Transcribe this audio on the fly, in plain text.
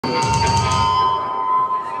We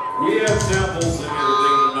have samples and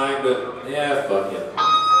everything tonight, but yeah, fuck it.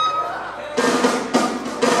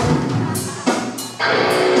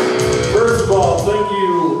 First of all, thank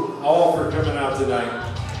you all for coming out tonight.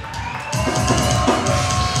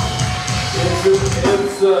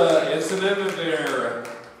 It's an end of an era.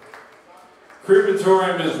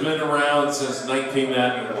 Crematorium has been around since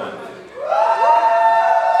 1991.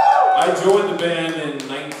 I joined the band in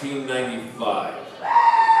 1995.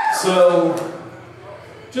 So,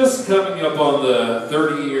 just coming up on the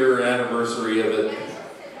 30-year anniversary of it.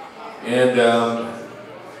 And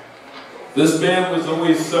this band was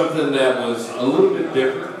always something that was a little bit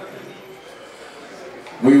different.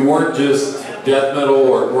 We weren't just death metal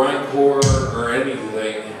or grindcore or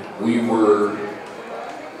anything. We were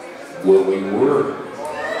what we were.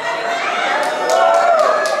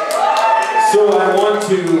 So I want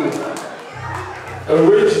to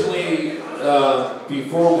originally,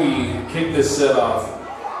 before we kick this set off,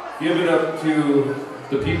 give it up to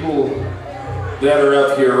the people that are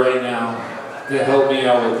up here right now to help me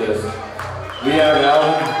out with this. We have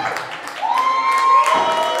Alan.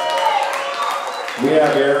 We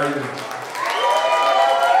have Aaron.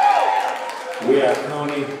 We have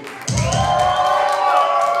Tony.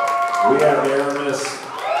 We have Aramis.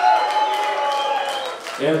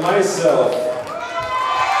 And myself.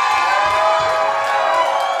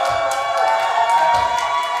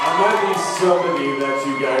 I might be somebody that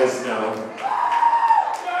you guys know.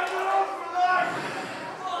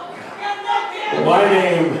 My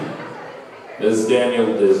name is Daniel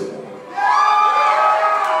Dismal.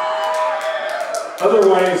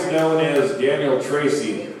 Otherwise known as Daniel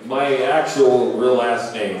Tracy, my actual real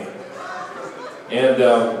last name. And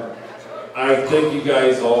I thank you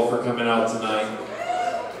guys all for coming out tonight.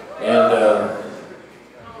 And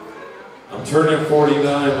I'm turning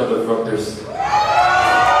 49, motherfuckers.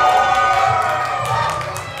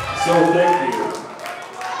 So thank you.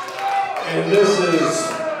 And this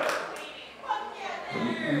is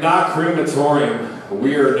not crematorium.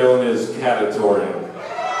 We are known as catatorium.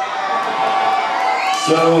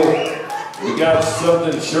 So we got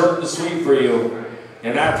something short and sweet for you.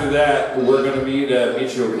 And after that, we're going to meet at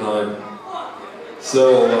MichoCon.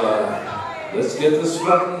 So let's get this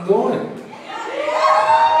fucking going.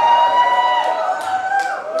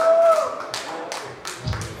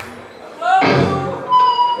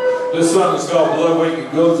 This song is called Blood Wake.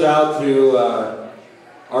 It goes out to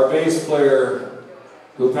our bass player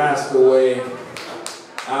who passed away,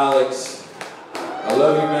 Alex. I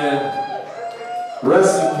love you, man.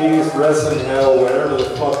 Rest in peace, rest in hell, whatever the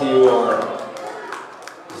fuck you are.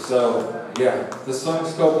 So, yeah, this song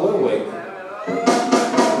is called Blood Wake.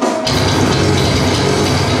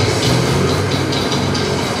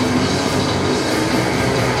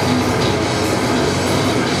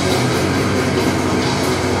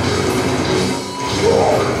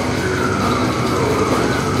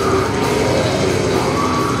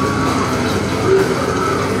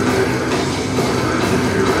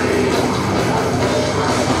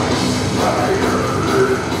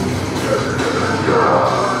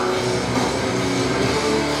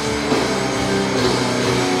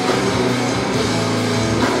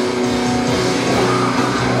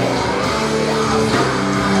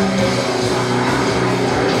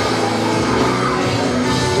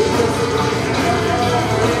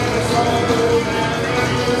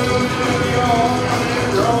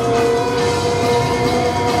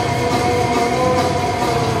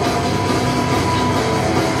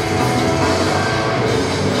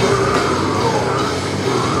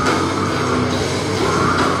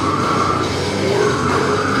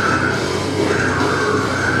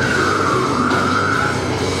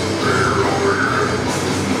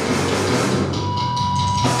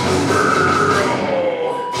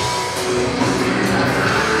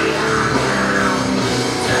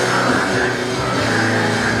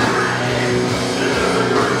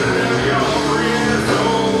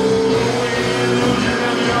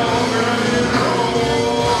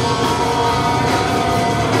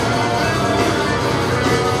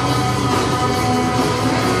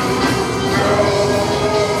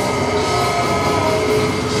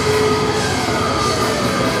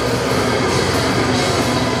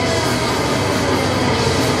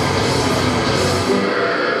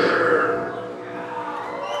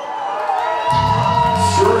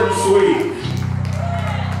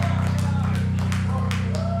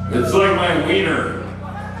 It's like my wiener.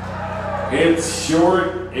 It's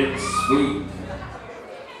short, it's sweet.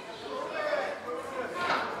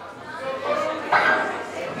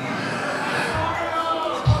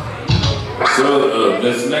 So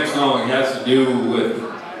this next song has to do with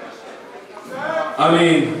I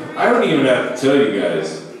mean, I don't even have to tell you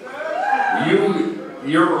guys.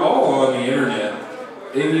 You're all on the internet,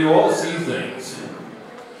 and you all see things.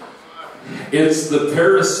 It's the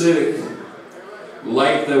parasitic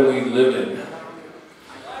life that we live in.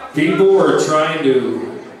 People are trying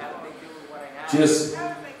to just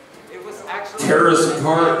tear us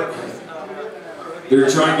apart. They're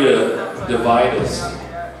trying to divide us.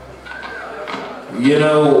 You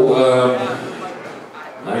know,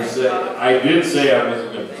 I did say I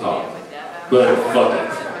wasn't going to talk, but fuck it.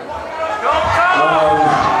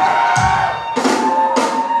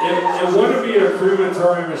 It wouldn't be a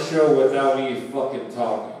crematorium show without me fucking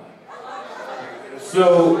talking.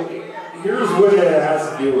 So here's what it has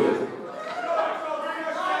to do with.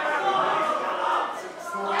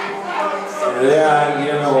 Yeah,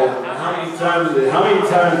 you know, how many times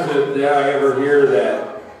did I ever hear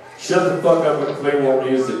that? Shut the fuck up and play more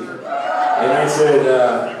music. And I said,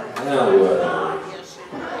 no, whatever.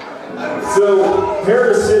 So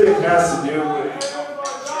parasitic has to do with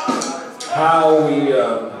how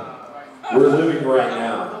we're living right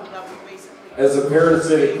now as a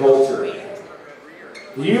parasitic culture.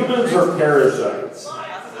 Humans are parasites.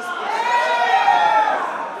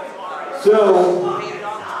 So,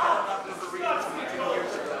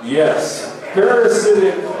 yes,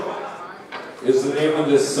 parasitic is the name of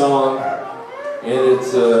this song, and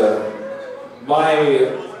it's my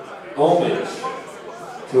homage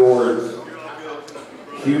towards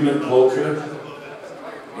human culture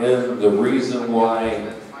and the reason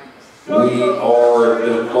why we are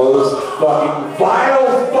the most fucking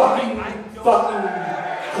vile fucking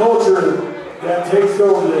culture that takes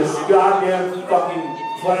over this goddamn fucking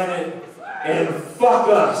planet and fuck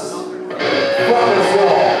us. Fuck us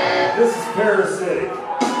all. This is parasitic.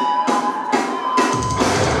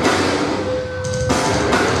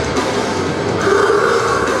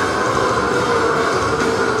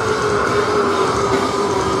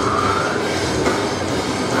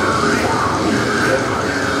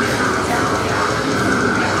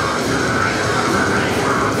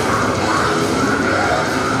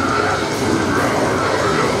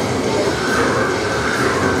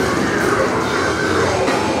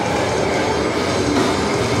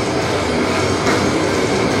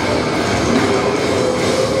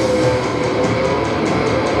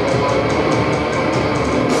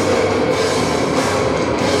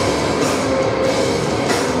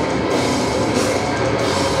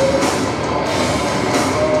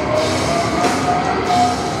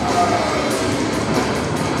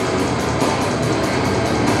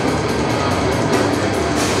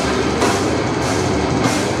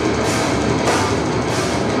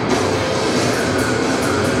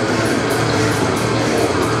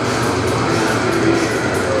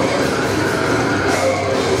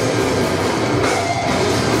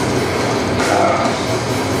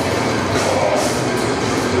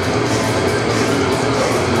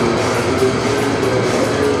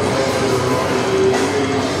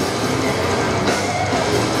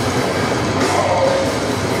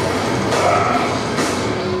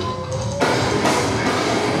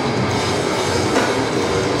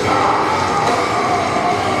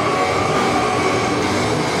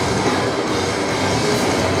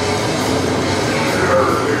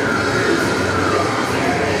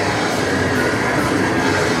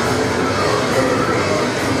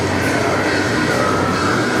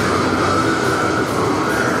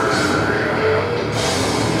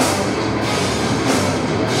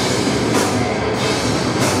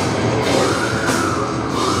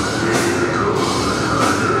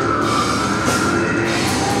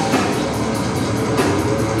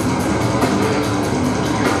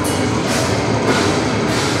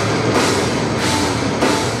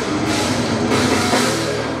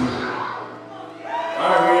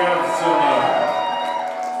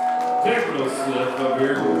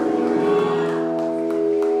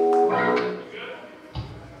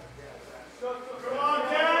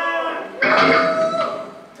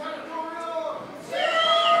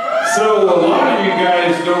 So a lot of you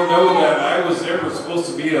guys don't know that I was ever supposed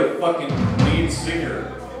to be a fucking lead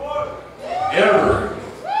singer. Ever.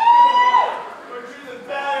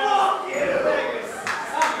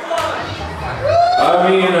 I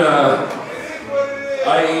mean,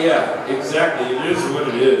 yeah, exactly. It is what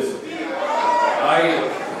it is.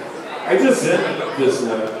 I just ended up this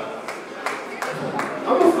way.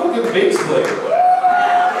 I'm a fucking bass player.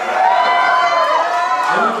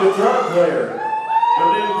 I'm a guitar player. But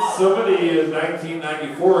then somebody in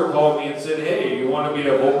 1994 called me and said, "Hey, you want to be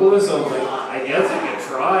a vocalist?" I was like, "I guess I could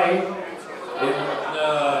try." And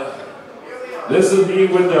this is me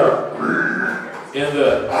with the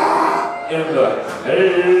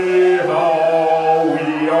hey ho.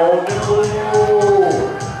 y'all know.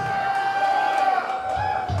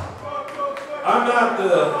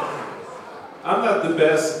 I'm not the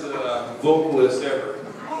best vocalist ever.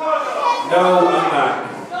 No, I'm not.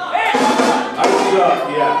 I suck,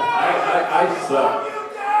 yeah. I suck.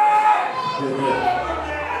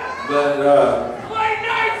 But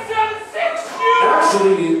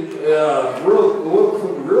actually,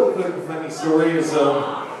 real quick funny story is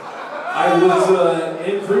I was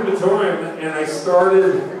in CREMATORIUM and I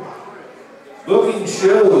started booking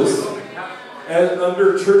shows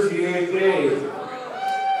under Church of the Eighth Day.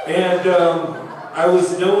 And I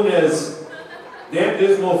was known as Dan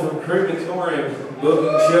Dismal from CREMATORIUM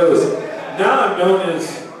booking shows. Now I'm known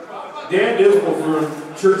as Dan Dismal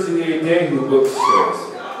from Church of the Eighth Day who books shows.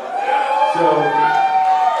 So,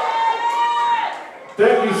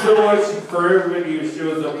 thank you so much for everybody who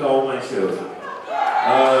shows up to all my shows.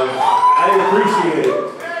 I appreciate it.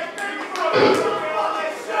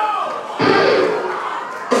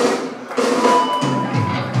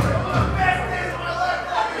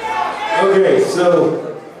 Okay,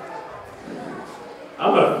 so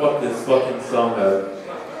I'm gonna fuck this fucking song up.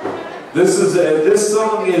 This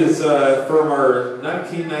song is from our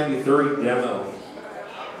 1993 demo,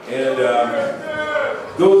 and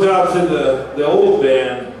goes out to the old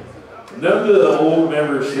band. None of the old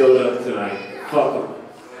members showed up tonight. Fuck them.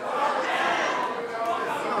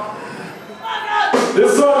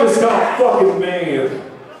 This song is called Fucking Man.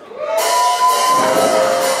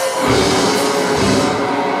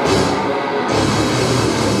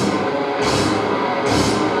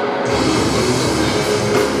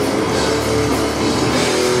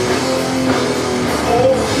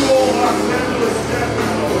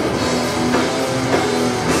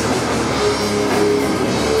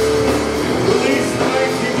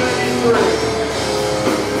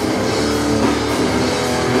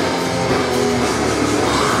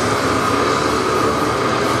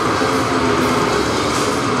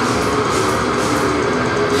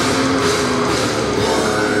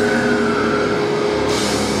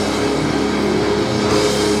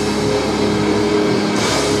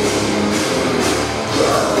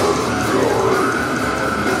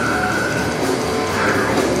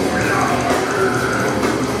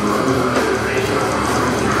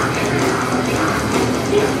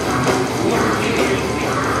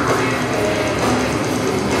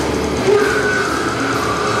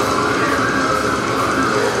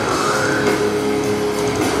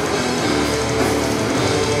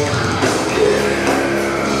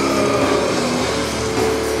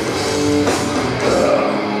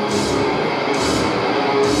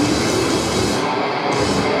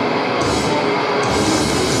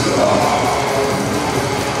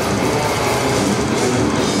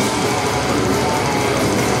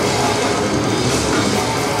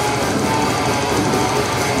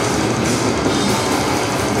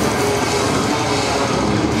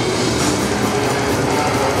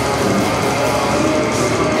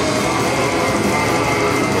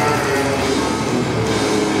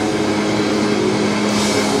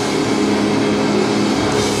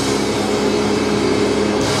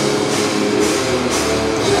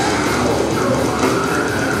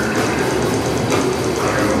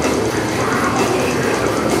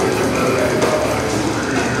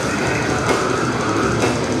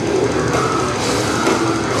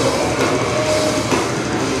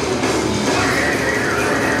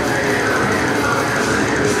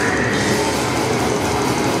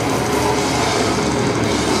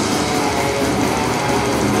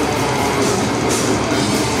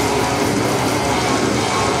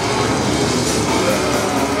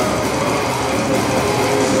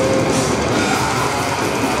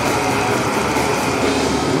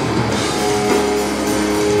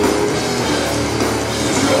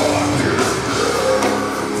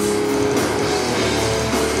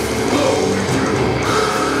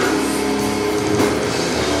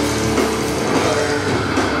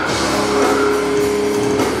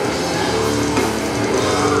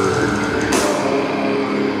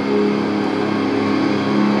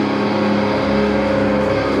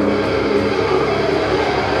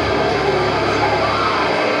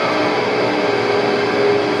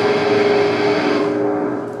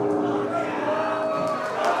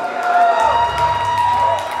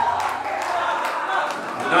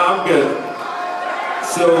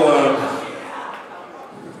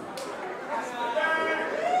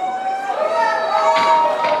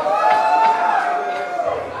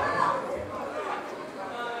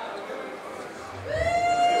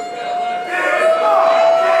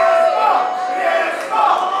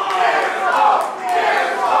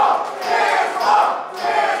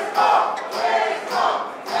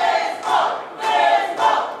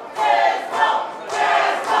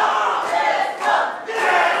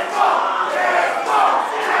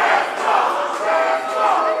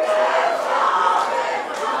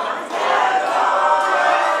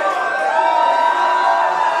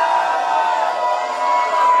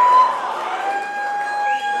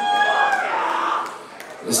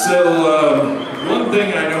 So, one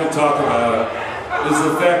thing I don't talk about is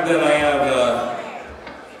the fact that I have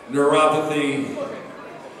neuropathy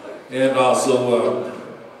and also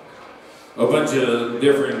a bunch of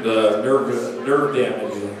different nerve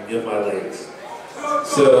damage in my legs.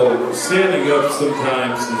 So standing up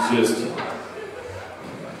sometimes is just,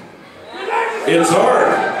 it's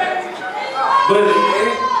hard. But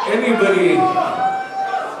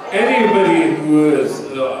anybody who is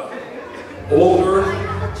older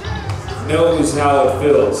knows how it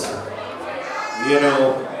feels, you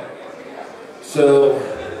know. So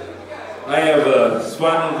I have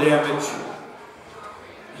spinal damage.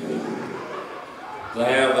 I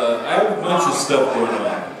have a bunch of stuff going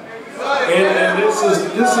on, and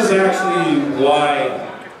this is actually why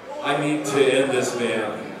I need to end this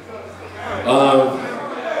band.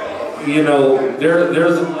 You know,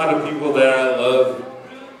 there's a lot of people that I love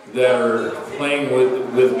that are playing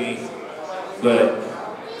with me, but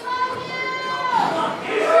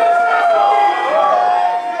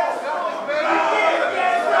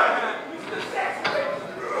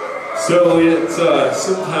so it's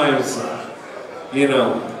sometimes, you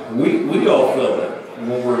know, we all feel it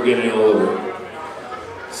when we're getting older.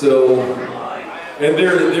 So, and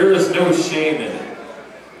there is no shame in it.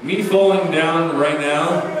 Me falling down right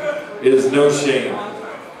now is no shame.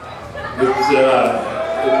 It's,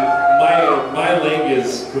 my leg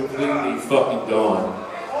is completely fucking gone.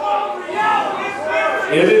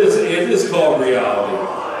 It is called reality.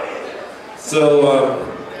 So,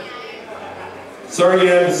 sorry you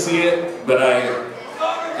had to see it, but I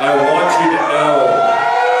want you to know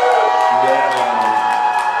that,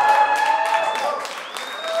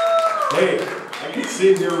 hey, I can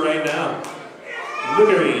sit here right now. Look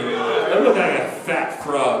at me. I look like a fat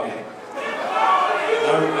frog.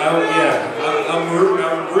 I'm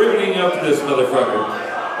riveting up this motherfucker.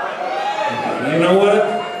 You know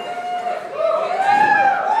what?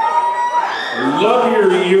 Love your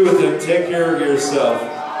youth and take care of yourself.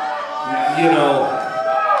 You know.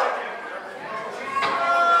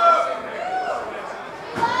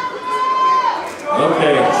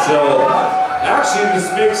 Okay, so actually this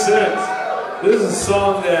makes sense. This is a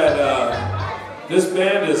song that this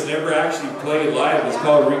band has never actually played live. It's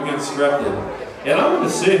called Reconstructed. And I'm going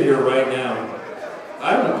to sit here right now.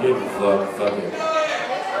 I don't give a fuck it.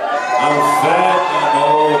 I'm fat, I'm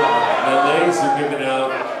old, my legs are giving out.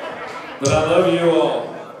 But I love you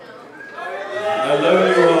all. I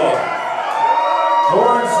love you all.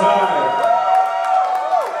 Horns high.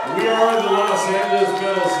 We are the Los Angeles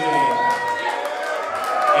metal scene.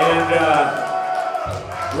 And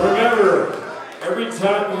remember, every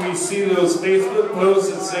time when we see those Facebook posts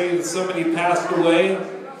that say that somebody passed away,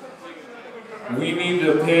 we need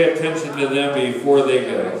to pay attention to them before they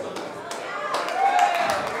go.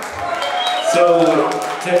 So,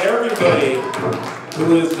 to everybody who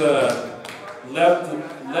has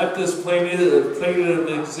left this plane of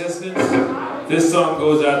existence, this song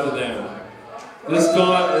goes out to them. This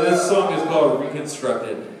song is called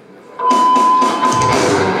Reconstructed.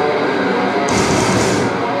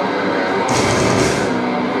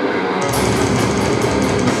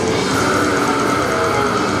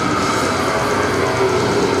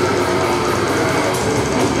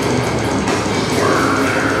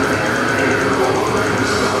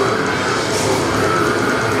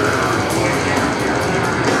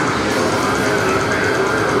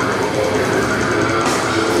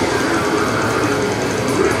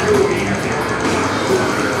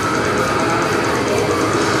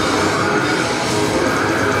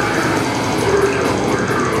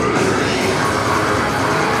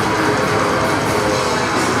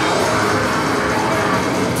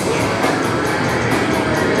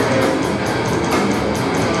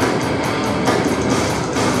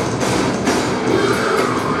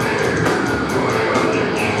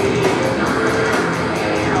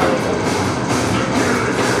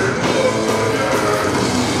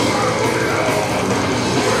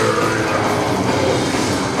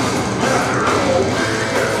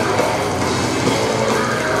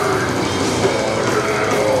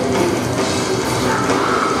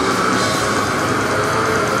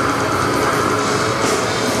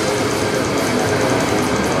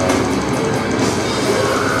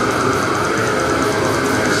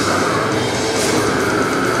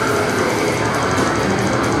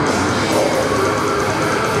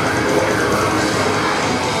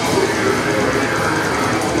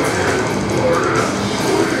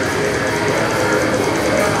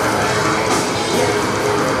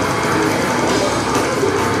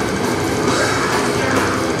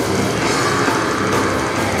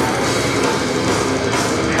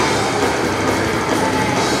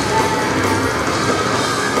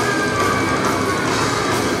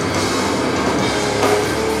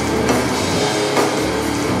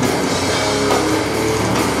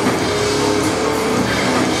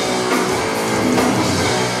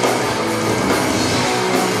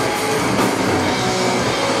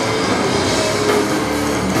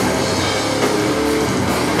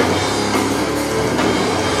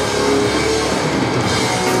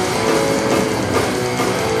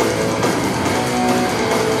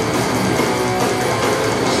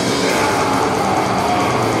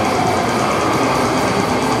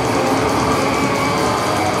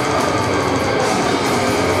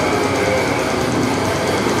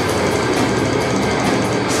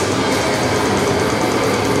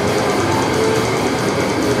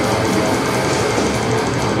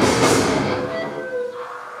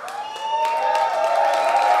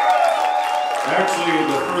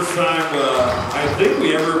 time I think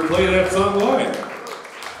we ever played that song live.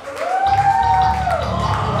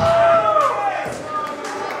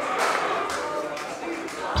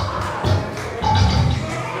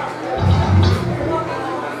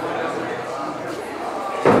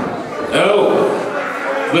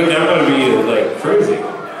 Oh, look, I'm gonna be like crazy.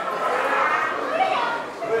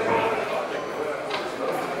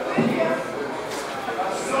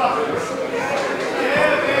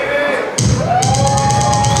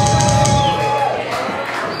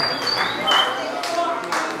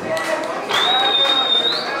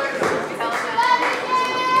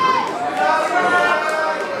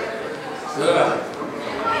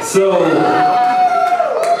 So,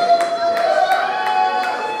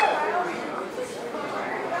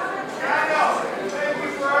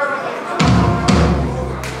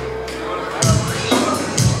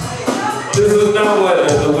 this is not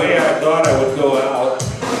the way I thought I would go out,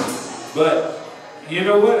 but you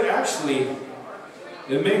know what? Actually,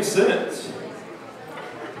 it makes sense.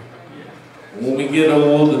 When we get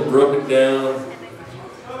old and broken down,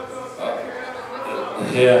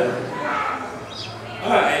 yeah.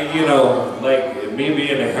 You know, like me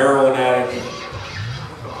being a heroin addict,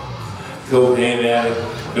 cocaine addict,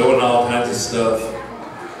 doing all kinds of stuff,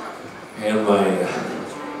 and my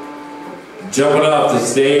jumping off the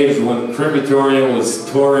stage when CREMATORIUM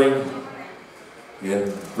was touring,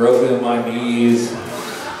 and broken my knees,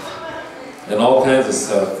 and all kinds of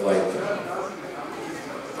stuff. Like,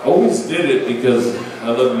 I always did it because I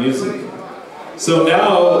love music. So now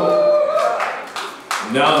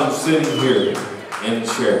I'm sitting here in a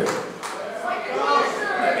chair.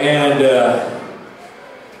 And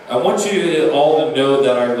I want you all to know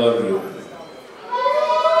that I love you.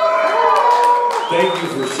 Thank you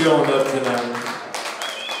for showing up tonight.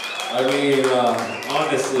 I mean,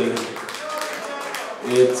 honestly,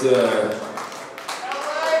 it's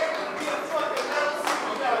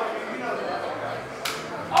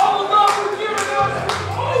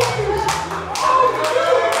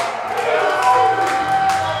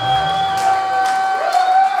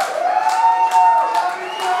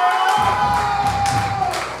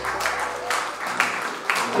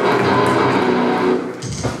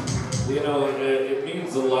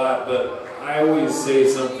but I always say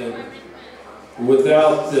something.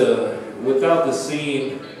 Without the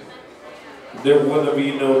scene, there wouldn't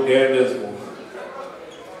be no Dan Dismal.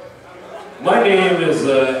 My name is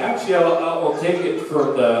actually I'll take it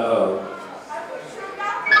from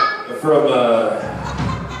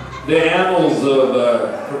the annals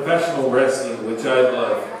of professional wrestling, which I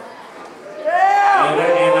love. And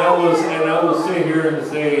I will sit here and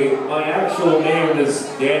say my actual name is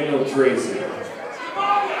Daniel Tracy.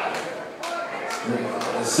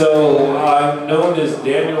 So I'm known as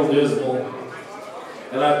Daniel Dismal,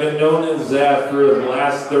 and I've been known as that for the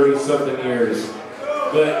last 30-something years.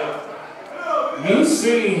 But me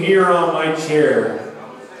sitting here on my chair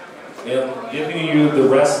and giving you the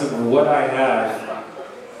rest of what I have,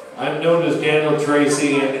 I'm known as Daniel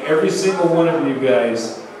Tracy, and every single one of you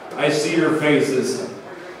guys, I see your faces,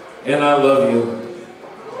 and I love you.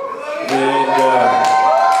 And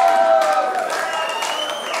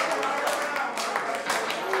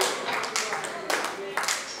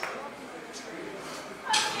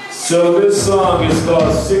so this song is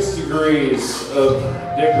called 6 Degrees of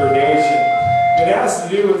Degradation. It has to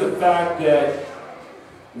do with the fact that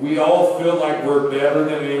we all feel like we're better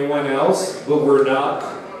than anyone else, but we're not.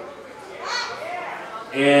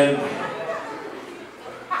 And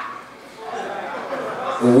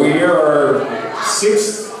we are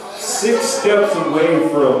six steps away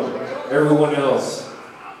from everyone else.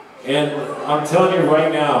 And I'm telling you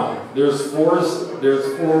right now, there's four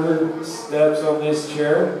steps on this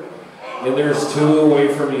chair, and there's 2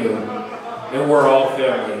 away from you. And we're all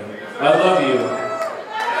family. I love you.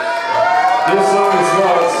 This song is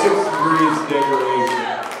called 6 Degrees Degradation.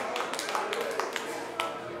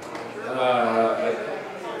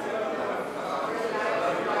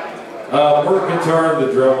 More guitar and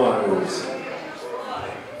the drum on yours.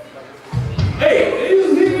 Hey,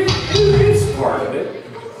 it's part of it.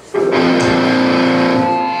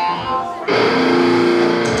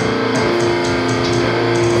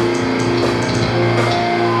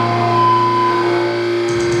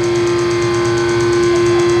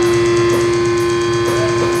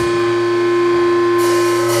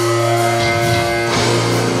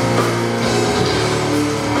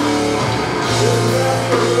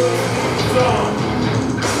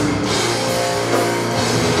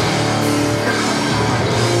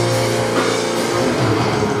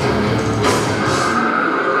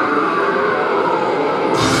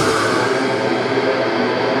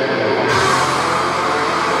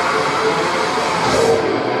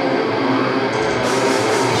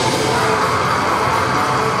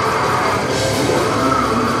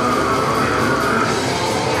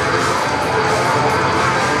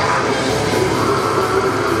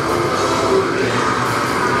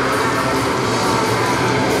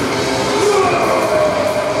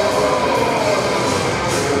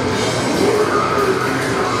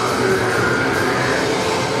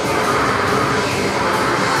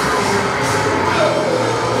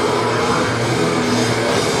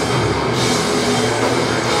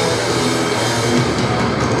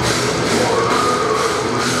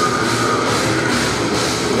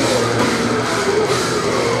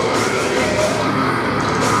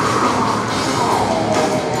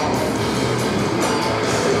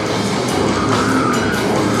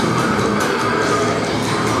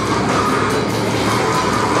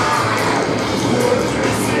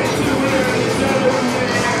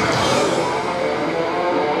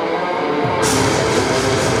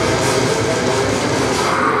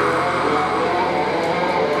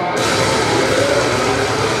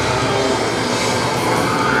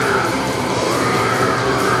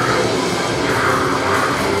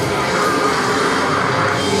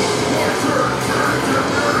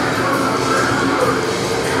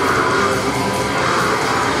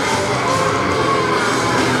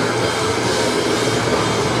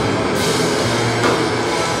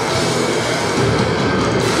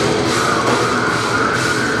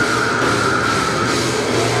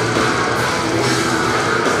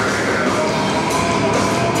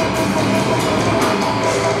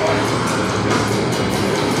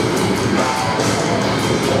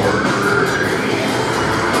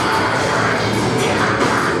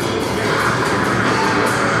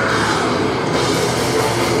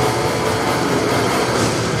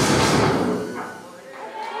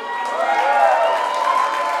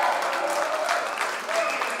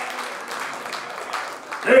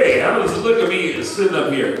 Hey, how does it look at me sitting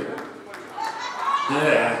up here?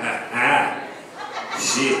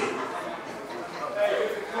 Shit.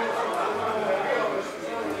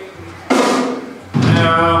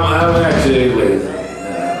 I'm actually lazy.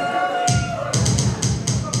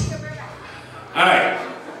 Alright.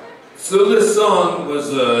 So this song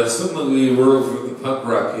was something we wrote for the punk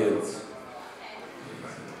rock kids.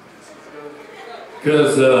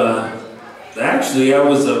 Because actually I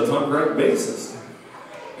was a punk rock bassist.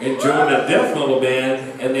 And joined a death metal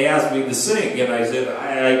band, and they asked me to sing, and I said,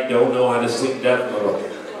 I don't know how to sing death metal.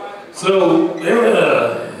 So,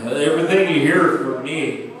 everything you hear from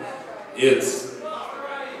me, it's,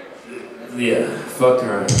 yeah, fuck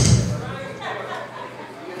crying.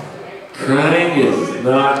 Crying is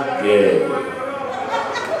not gay.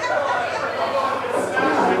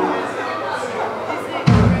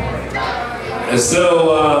 And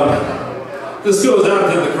so, this goes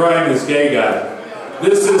out to the crying is gay guy.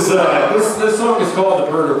 This song is called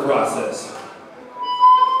The Murder Process.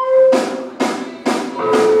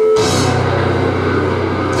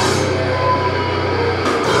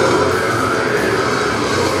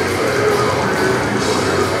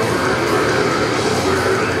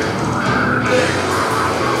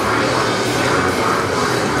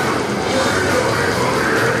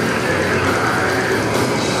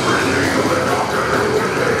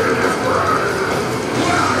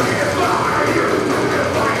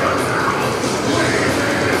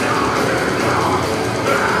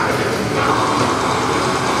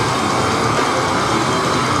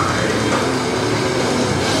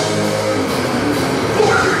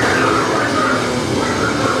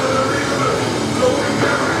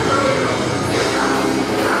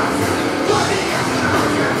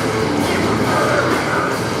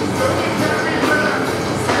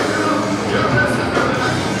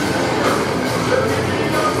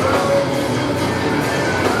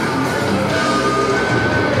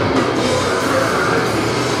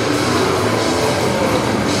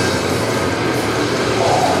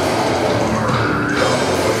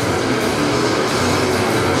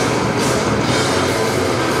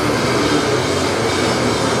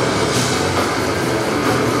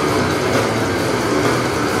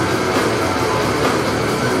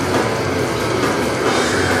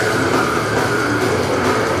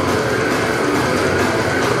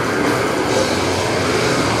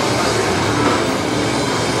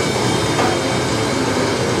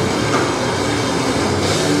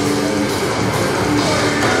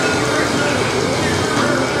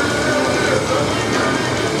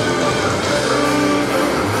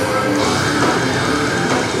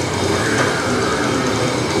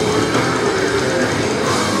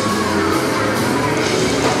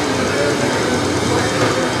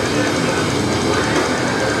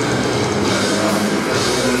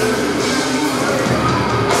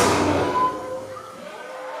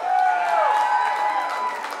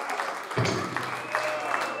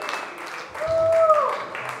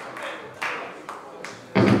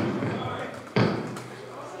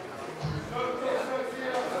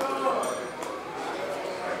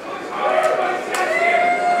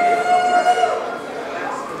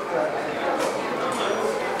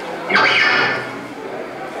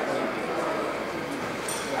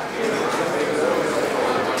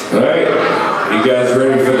 Alright, you guys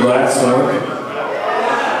ready for the last one?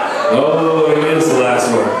 Oh, it is the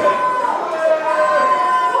last one.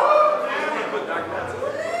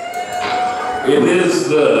 It is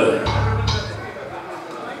the...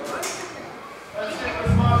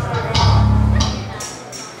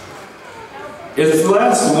 It's the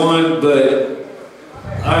last one, but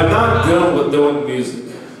I'm not done with doing music.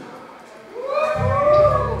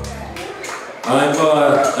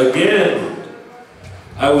 Again,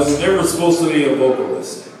 I was never supposed to be a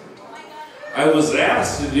vocalist. I was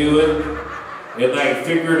asked to do it, and I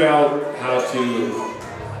figured out how to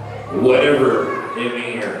whatever in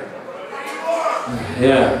here.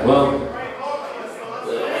 Yeah, well,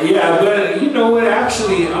 yeah, but you know what,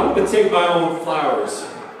 actually, I'm going to take my own flowers.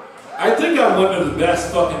 I think I'm one of the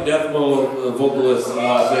best fucking death metal vocalists in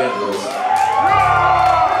Los Angeles.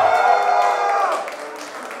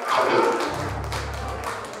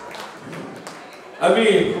 I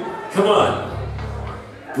mean, come on.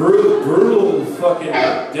 Brutal fucking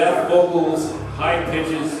death vocals, high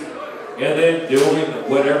pitches, and then doing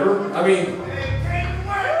whatever. I mean,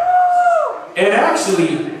 and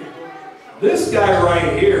actually, this guy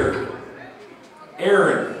right here,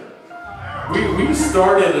 Aaron, we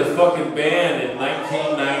started a fucking band in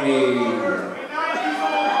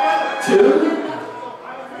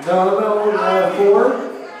 1992? No,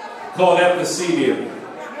 4? Called Epicedium.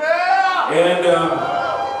 And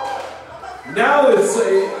Now it's,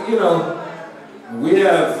 you know, we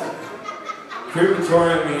have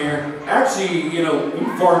Crematorium here. Actually, you know, we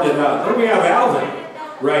farmed it out. Then we have Alvin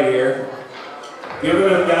right here. Give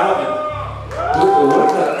it up, Alvin.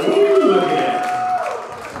 What are you looking at?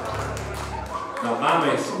 No,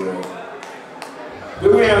 Mama's great.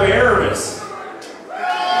 Then we have Aramis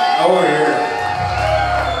over here.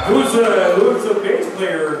 Who's a bass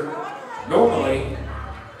player normally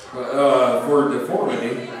for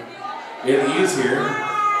Deformity. And he's here.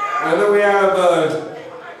 And then we have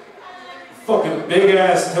fucking big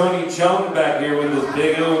ass Tony Chung back here with his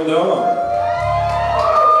big old dog.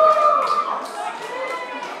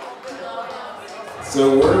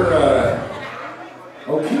 So we're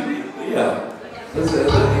okay, yeah.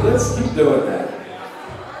 Let's keep doing that.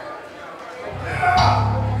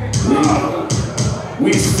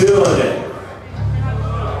 We still in it.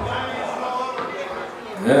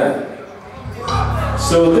 Yeah.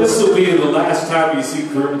 So this will be the last time you see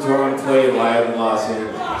Crematorium play live in Los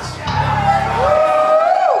Angeles.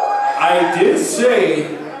 I did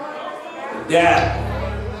say that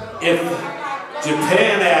if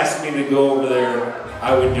Japan asked me to go over there,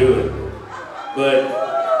 I would do it. But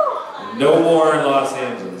no more in Los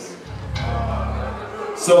Angeles.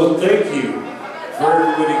 So thank you for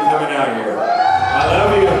everybody coming out here. I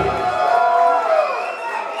love you.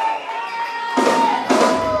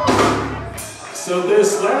 So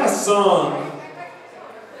this last song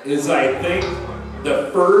is, I think, the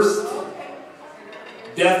first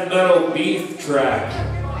death metal beef track,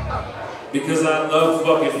 because I love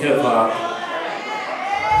fucking hip hop.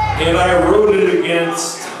 And I wrote it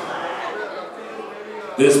against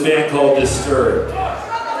this band called Disturbed.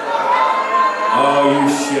 Oh, you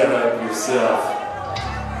shut up yourself.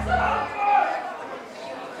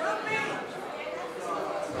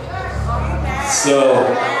 So,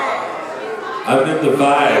 I'm in the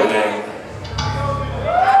vibe, man.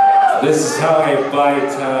 This is how I buy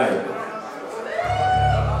time.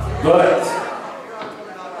 But,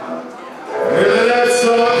 remember that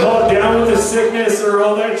song called Down with the Sickness or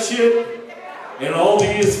all that shit? And all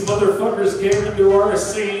these motherfuckers came into our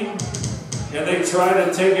scene and they tried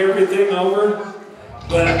to take everything over.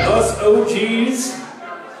 But us OGs,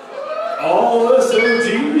 all us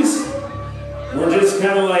OGs, we're just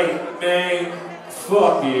kind of like, man,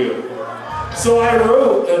 fuck you. So I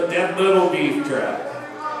wrote a death metal beef track.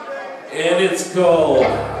 And it's called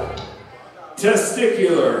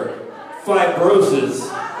Testicular Fibrosis,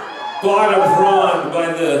 bottom prawn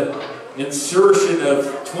by the insertion of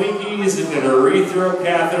Twinkies in an urethral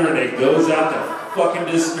catheter, and it goes out to fucking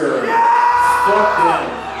Disturbed. Fuck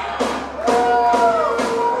them.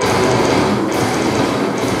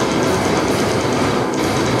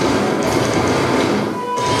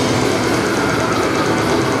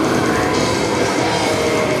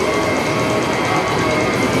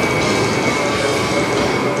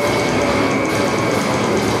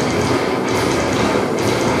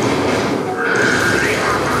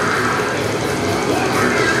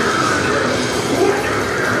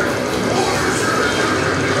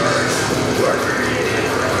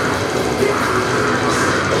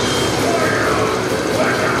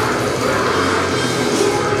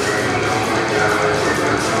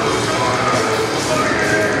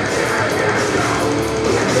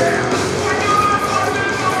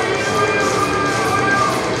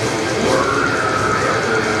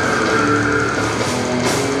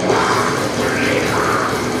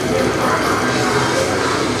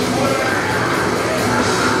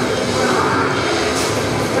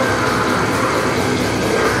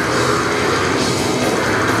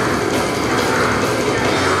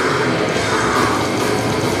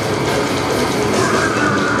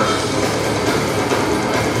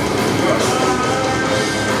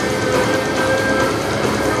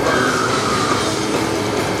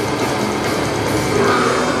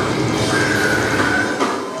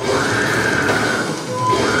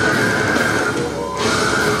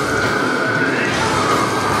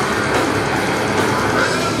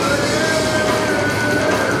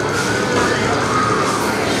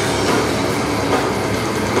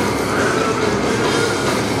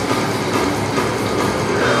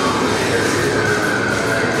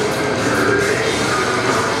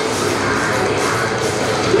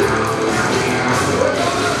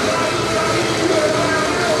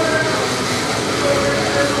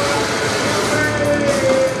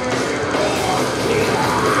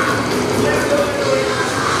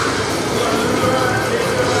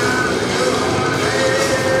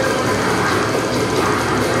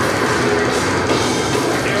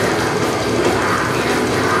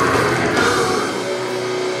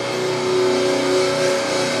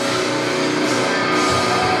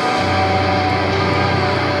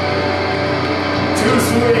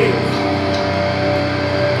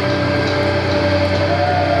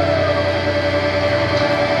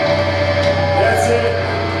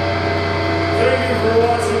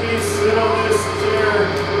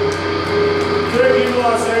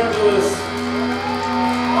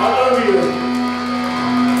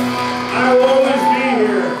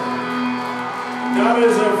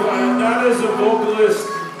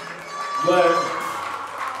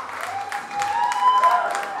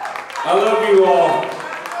 I love you all.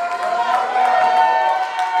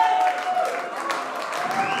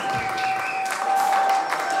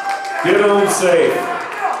 Get home safe.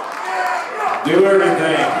 Do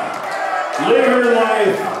everything. Live your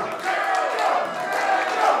life.